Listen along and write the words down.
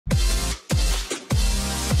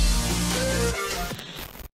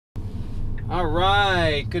All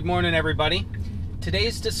right, good morning everybody.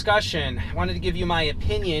 Today's discussion, I wanted to give you my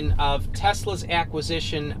opinion of Tesla's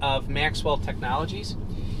acquisition of Maxwell Technologies.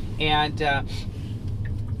 And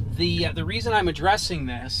the reason I'm addressing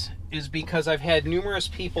this is because I've had numerous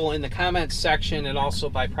people in the comments section and also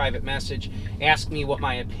by private message ask me what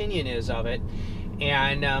my opinion is of it.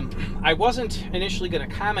 And I wasn't initially going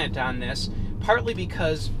to comment on this, partly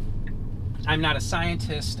because I'm not a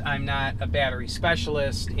scientist, I'm not a battery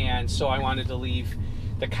specialist, and so I wanted to leave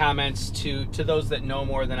the comments to those that know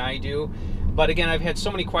more than I do. But again, I've had so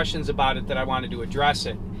many questions about it that I wanted to address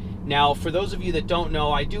it. Now, for those of you that don't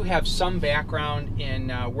know, I do have some background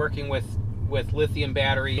in working with lithium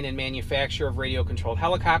battery and in manufacture of radio-controlled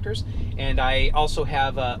helicopters, and I also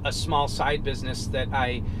have a small side business that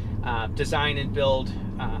I design and build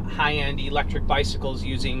high-end electric bicycles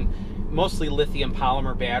using mostly lithium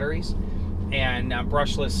polymer batteries and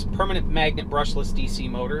permanent magnet brushless DC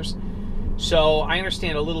motors. So I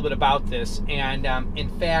understand a little bit about this, and in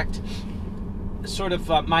fact, sort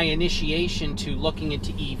of my initiation to looking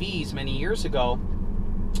into EVs many years ago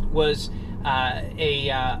was a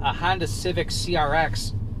Honda Civic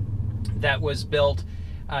CRX that was built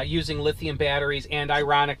using lithium batteries and,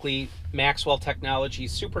 ironically, Maxwell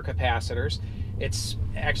Technologies Super-Capacitors. It's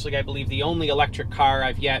actually, I believe, the only electric car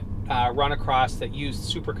I've yet run across that used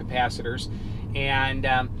Super-Capacitors. And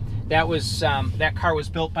that car was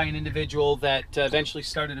built by an individual that eventually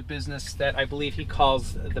started a business that I believe he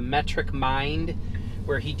calls the Metric Mind,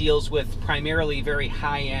 where he deals with primarily very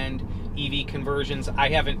high-end EV conversions. I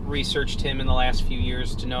haven't researched him in the last few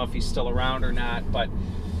years to know if he's still around or not, but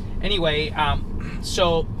anyway,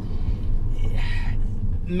 so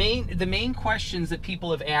the main questions that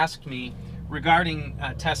people have asked me regarding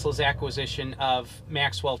Tesla's acquisition of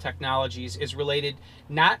Maxwell Technologies is related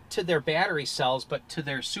not to their battery cells, but to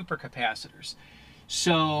their supercapacitors.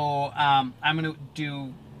 So I'm going to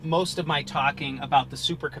do most of my talking about the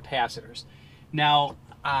supercapacitors. Now,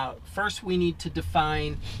 first we need to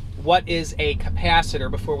define what is a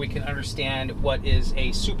capacitor before we can understand what is a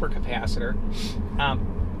supercapacitor.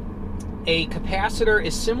 A capacitor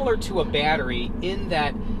is similar to a battery in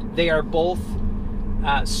that they are both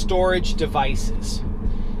storage devices.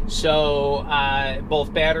 So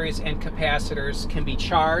both batteries and capacitors can be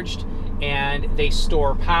charged, and they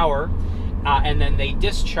store power, and then they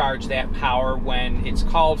discharge that power when it's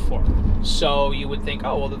called for. So you would think,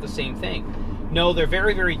 oh, well, they're the same thing. No, they're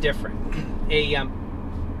very, very different. A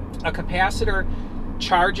capacitor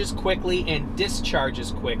charges quickly and discharges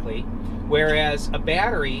quickly, whereas a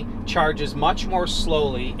battery charges much more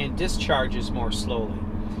slowly and discharges more slowly.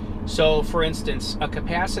 So, for instance, a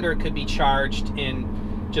capacitor could be charged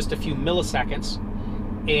in just a few milliseconds,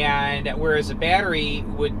 and whereas a battery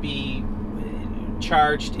would be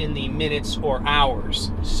charged in the minutes or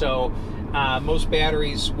hours. So, most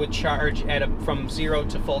batteries would charge at from 0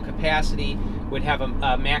 to full capacity, would have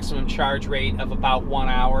a maximum charge rate of about 1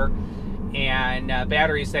 hour, and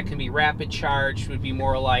batteries that can be rapid charged would be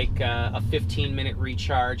more like a 15-minute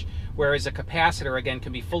recharge, whereas a capacitor, again,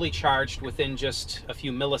 can be fully charged within just a few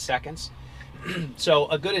milliseconds. So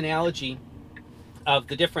a good analogy of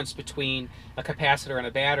the difference between a capacitor and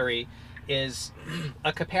a battery is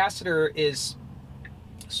a capacitor is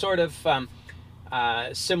sort of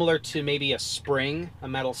similar to maybe a spring, a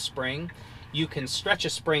metal spring. You can stretch a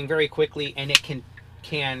spring very quickly, and it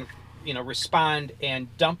can respond and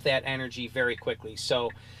dump that energy very quickly.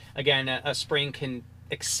 So again, a spring can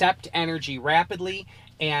accept energy rapidly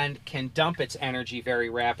and can dump its energy very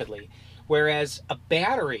rapidly, whereas a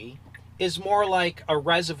battery is more like a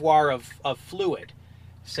reservoir of fluid,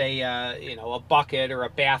 say a bucket or a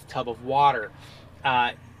bathtub of water.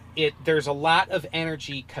 There's a lot of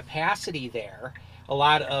energy capacity there, a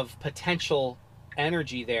lot of potential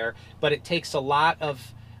energy there, but it takes a lot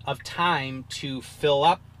of time to fill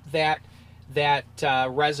up that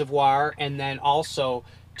reservoir, and then also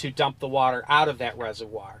to dump the water out of that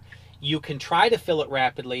reservoir. You can try to fill it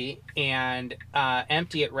rapidly and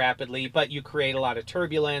empty it rapidly, but you create a lot of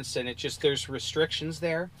turbulence, and there's restrictions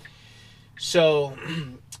there. So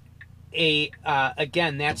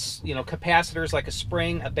again, that's, capacitors like a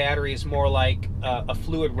spring, a battery is more like a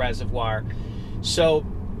fluid reservoir. So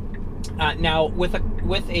now with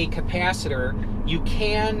a capacitor, you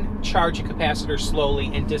can charge a capacitor slowly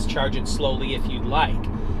and discharge it slowly if you'd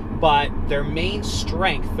like, but their main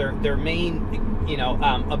strength, their main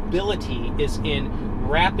ability is in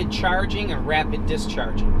rapid charging and rapid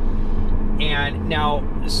discharging. And now,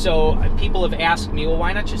 so people have asked me, well,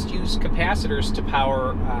 why not just use capacitors to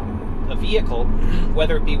power a vehicle,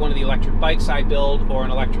 whether it be one of the electric bikes I build or an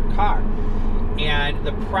electric car? And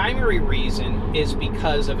the primary reason is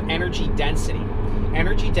because of energy density.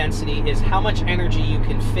 Energy density is how much energy you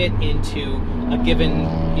can fit into a given,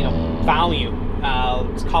 volume.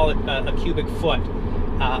 Let's call it a cubic foot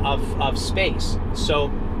of space.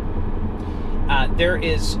 So there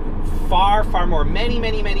is far more,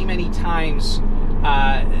 many times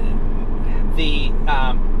the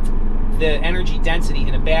energy density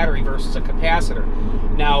in a battery versus a capacitor.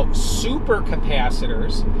 Now,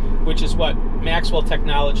 supercapacitors, which is what Maxwell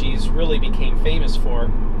Technologies really became famous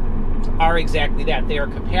for, are exactly that. They are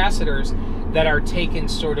capacitors that are taken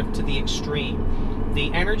sort of to the extreme.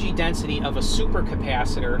 The energy density of a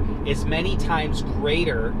supercapacitor is many times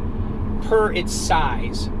greater per its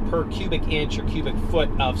size, per cubic inch or cubic foot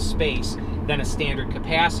of space, than a standard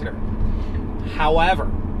capacitor.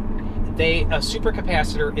 However, a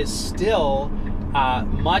supercapacitor is still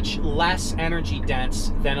much less energy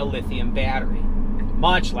dense than a lithium battery.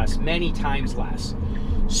 Much less, many times less.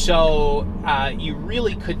 So you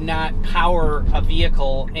really could not power a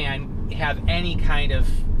vehicle and have any kind of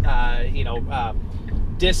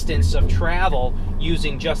distance of travel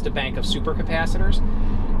using just a bank of supercapacitors.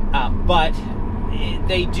 But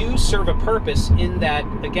they do serve a purpose in that,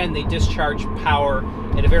 again, they discharge power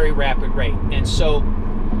at a very rapid rate. And so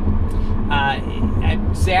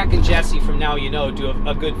Zach and Jesse from Now You Know do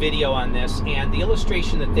a good video on this, and the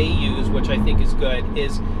illustration that they use, which I think is good,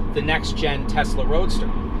 is the next-gen Tesla Roadster.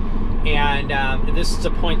 And this is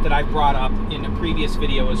a point that I brought up in a previous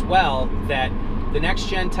video as well, that the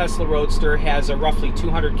next-gen Tesla Roadster has a roughly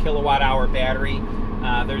 200 kilowatt-hour battery.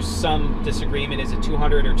 There's some disagreement, is it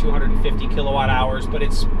 200 or 250 kilowatt hours, but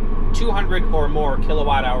it's 200 or more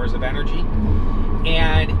kilowatt hours of energy.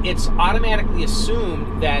 And it's automatically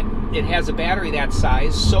assumed that it has a battery that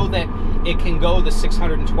size so that it can go the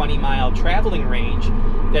 620-mile traveling range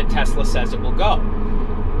that Tesla says it will go.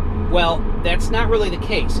 Well, that's not really the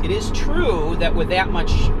case. It is true that with that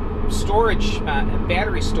much storage,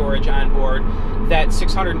 battery storage on board, that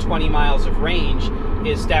 620 miles of range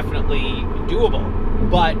is definitely doable.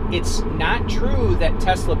 But it's not true that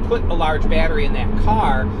Tesla put a large battery in that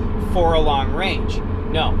car for a long range.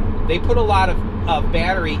 No, they put a lot of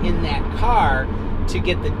battery in that car to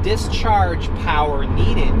get the discharge power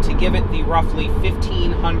needed to give it the roughly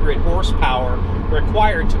 1,500 horsepower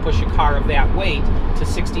required to push a car of that weight to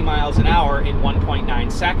 60 miles an hour in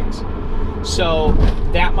 1.9 seconds. So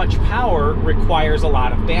that much power requires a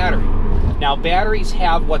lot of battery. Now, batteries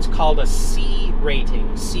have what's called a C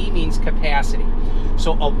rating. C means capacity.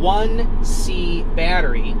 So a 1C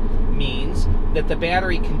battery means that the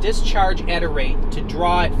battery can discharge at a rate to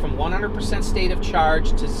draw it from 100% state of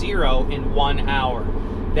charge to 0 in 1 hour.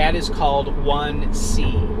 That is called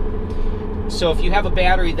 1C. So if you have a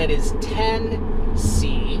battery that is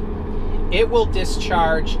 10C, it will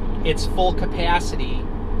discharge its full capacity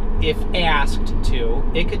if asked to.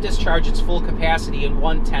 It could discharge its full capacity in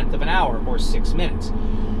 1/10 of an hour, or 6 minutes.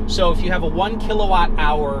 So if you have a 1 kilowatt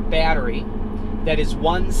hour battery that is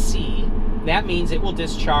 1C, that means it will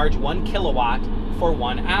discharge 1 kilowatt for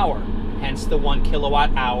 1 hour, hence the 1 kilowatt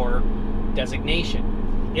hour designation.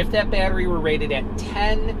 If that battery were rated at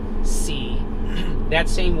 10C, that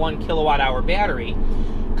same 1 kilowatt hour battery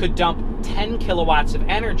could dump 10 kilowatts of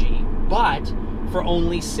energy, but for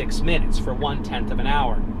only 6 minutes, for 1/10 of an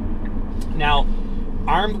hour. Now,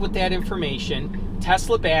 armed with that information,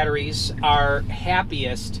 Tesla batteries are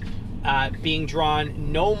happiest being drawn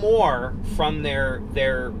no more from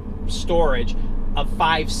their storage of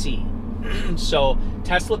 5C. So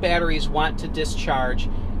Tesla batteries want to discharge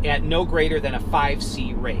at no greater than a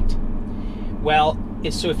 5C rate. Well,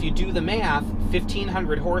 so if you do the math,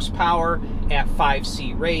 1,500 horsepower at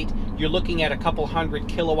 5C rate, you're looking at a couple hundred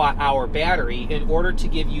kilowatt hour battery in order to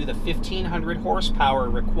give you the 1,500 horsepower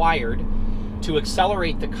required to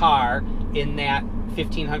accelerate the car in that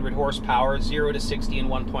 1,500 horsepower, 0 to 60 in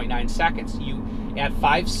 1.9 seconds. At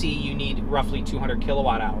 5C, you need roughly 200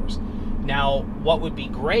 kilowatt hours. Now, what would be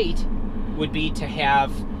great would be to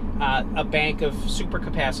have a bank of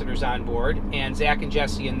supercapacitors on board, and Zach and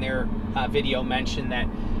Jesse in their video mentioned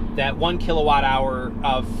that 1 kilowatt hour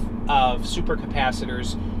of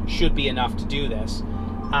supercapacitors should be enough to do this.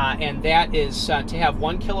 And that is to have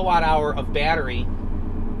 1 kilowatt hour of battery,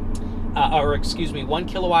 1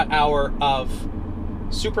 kilowatt hour of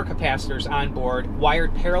supercapacitors on board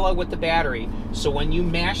wired parallel with the battery, so when you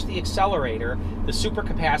mash the accelerator, the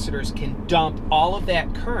supercapacitors can dump all of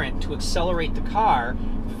that current to accelerate the car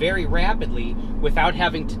very rapidly without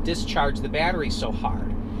having to discharge the battery so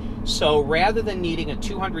hard. So rather than needing a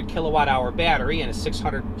 200 kilowatt hour battery and a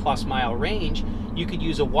 600 plus mile range, You could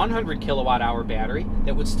use a 100 kilowatt hour battery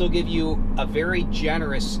that would still give you a very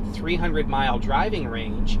generous 300-mile driving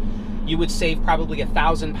range. You would save probably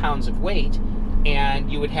 1,000 pounds of weight,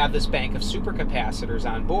 and you would have this bank of supercapacitors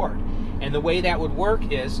on board. And the way that would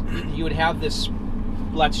work is you would have this,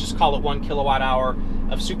 let's just call it 1 kilowatt hour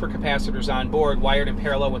of supercapacitors on board wired in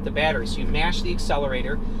parallel with the battery. So you mash the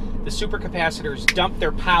accelerator, the supercapacitors dump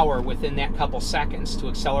their power within that couple seconds to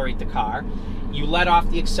accelerate the car. You let off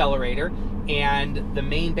the accelerator, and the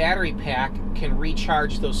main battery pack can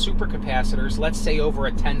recharge those supercapacitors, let's say over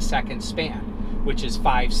a 10-second span, which is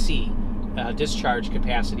 5C discharge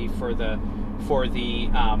capacity for the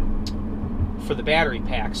battery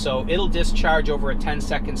pack. So it'll discharge over a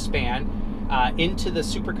 10-second span into the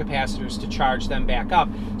supercapacitors to charge them back up.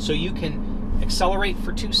 So you can accelerate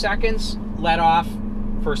for 2 seconds, let off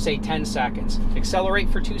for say 10 seconds, accelerate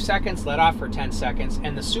for 2 seconds, let off for 10 seconds,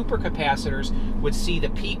 and the supercapacitors would see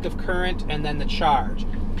the peak of current and then the charge,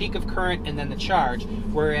 peak of current and then the charge,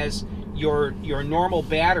 whereas your normal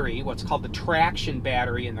battery, what's called the traction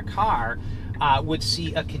battery in the car, would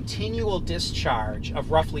see a continual discharge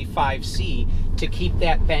of roughly 5C to keep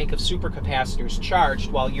that bank of supercapacitors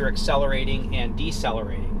charged while you're accelerating and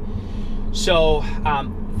decelerating. So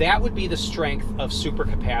that would be the strength of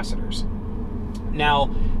supercapacitors. Now,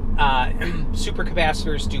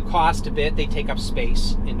 supercapacitors do cost a bit. They take up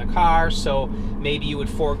space in the car, so maybe you would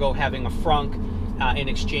forego having a frunk in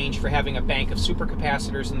exchange for having a bank of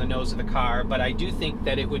supercapacitors in the nose of the car. But I do think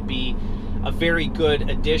that it would be a very good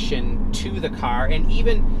addition to the car. And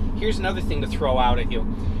even, here's another thing to throw out at you,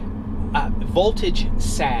 voltage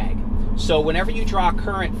sag. So whenever you draw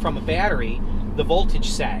current from a battery, the voltage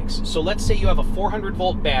sags. So let's say you have a 400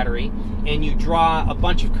 volt battery and you draw a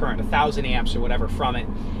bunch of current, 1,000 amps or whatever from it.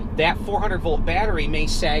 That 400 volt battery may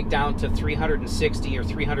sag down to 360 or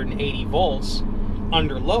 380 volts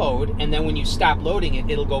under load, and then when you stop loading it,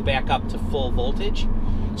 it'll go back up to full voltage.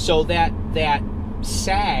 So that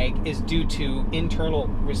sag is due to internal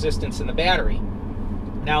resistance in the battery.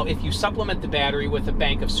 Now, if you supplement the battery with a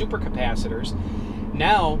bank of supercapacitors,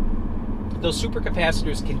 now those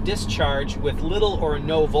supercapacitors can discharge with little or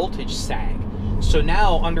no voltage sag. So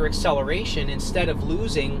now under acceleration, instead of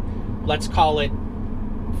losing, let's call it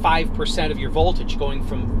 5% of your voltage, going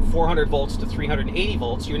from 400 volts to 380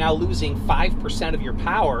 volts, you're now losing 5% of your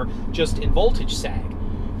power just in voltage sag.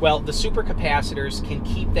 Well, the supercapacitors can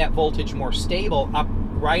keep that voltage more stable,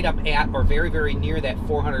 right up at or very, very near that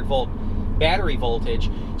 400 volt battery voltage,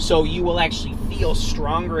 so you will actually feel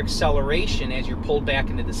stronger acceleration as you're pulled back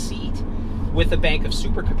into the seat with a bank of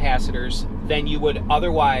supercapacitors than you would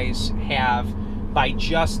otherwise have by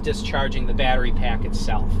just discharging the battery pack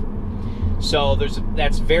itself. So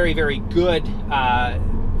that's very, very good.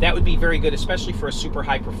 That would be very good, especially for a super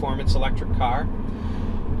high performance electric car.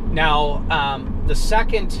 Now, the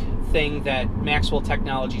second thing that Maxwell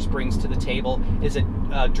Technologies brings to the table is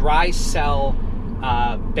a dry cell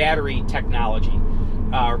battery technology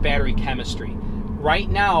or battery chemistry. Right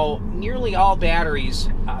now, nearly all batteries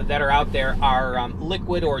that are out there are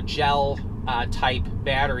liquid or gel type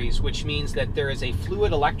batteries, which means that there is a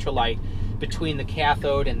fluid electrolyte between the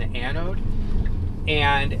cathode and the anode.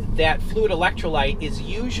 And that fluid electrolyte is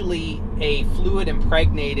usually a fluid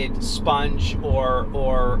impregnated sponge or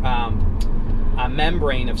a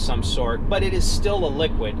membrane of some sort, but it is still a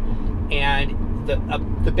liquid. And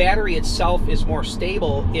the battery itself is more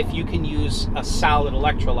stable if you can use a solid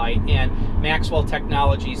electrolyte, and Maxwell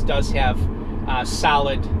Technologies does have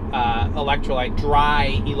solid electrolyte,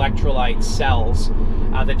 dry electrolyte cells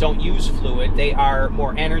that don't use fluid. They are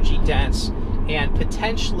more energy dense and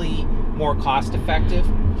potentially more cost effective.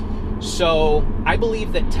 So I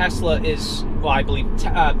believe that Tesla is, well, I believe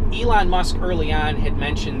Elon Musk early on had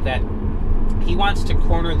mentioned that he wants to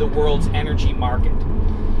corner the world's energy market.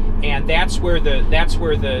 And that's where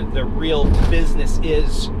the real business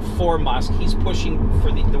is for Musk. He's pushing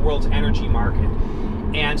for the world's energy market.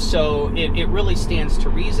 And so it really stands to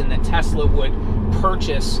reason that Tesla would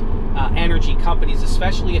purchase energy companies,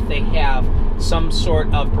 especially if they have some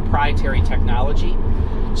sort of proprietary technology.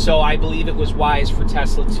 So I believe it was wise for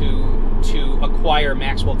Tesla to acquire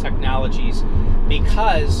Maxwell Technologies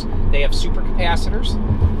because they have supercapacitors,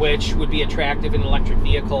 which would be attractive in an electric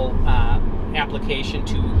vehicle application,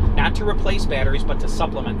 not to replace batteries but to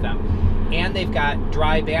supplement them. And they've got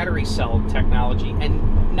dry battery cell technology.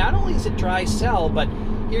 And not only is it dry cell, but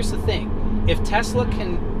here's the thing: if Tesla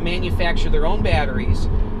can manufacture their own batteries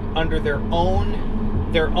under their own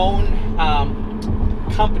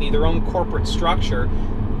company, their own corporate structure,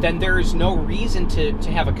 then there is no reason to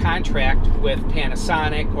have a contract with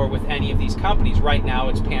Panasonic or with any of these companies. Right now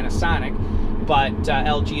it's Panasonic, but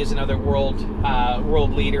LG is another world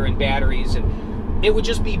leader in batteries, and it would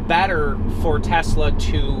just be better for Tesla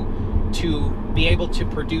to be able to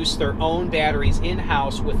produce their own batteries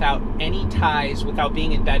in-house without any ties, without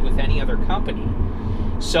being in bed with any other company.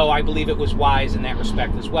 So I believe it was wise in that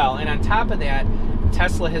respect as well. And on top of that,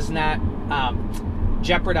 Tesla has not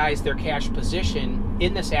jeopardized their cash position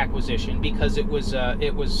in this acquisition because it was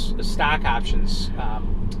a stock options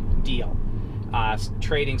deal,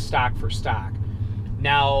 trading stock for stock.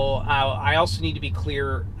 Now, I also need to be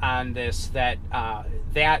clear on this that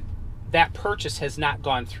that purchase has not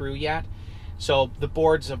gone through yet. So the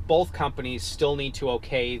boards of both companies still need to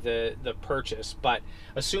okay the purchase. But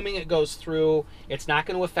assuming it goes through, it's not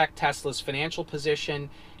going to affect Tesla's financial position,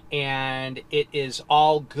 and it is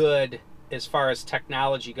all good as far as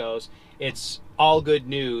technology goes. It's all good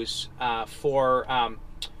news for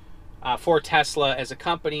Tesla as a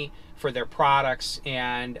company, for their products,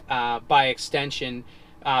 and by extension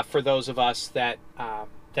for those of us that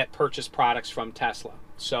purchase products from Tesla.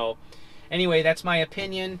 So anyway, that's my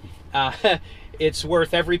opinion. It's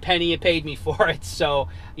worth every penny you paid me for it. So,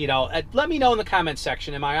 you know, let me know in the comments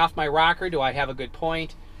section. Am I off my rocker? Do I have a good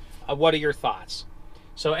point? What are your thoughts?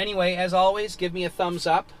 So anyway, as always, give me a thumbs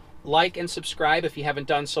up, like and subscribe if you haven't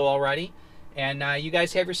done so already. And you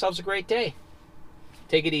guys have yourselves a great day.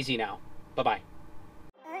 Take it easy now. Bye-bye.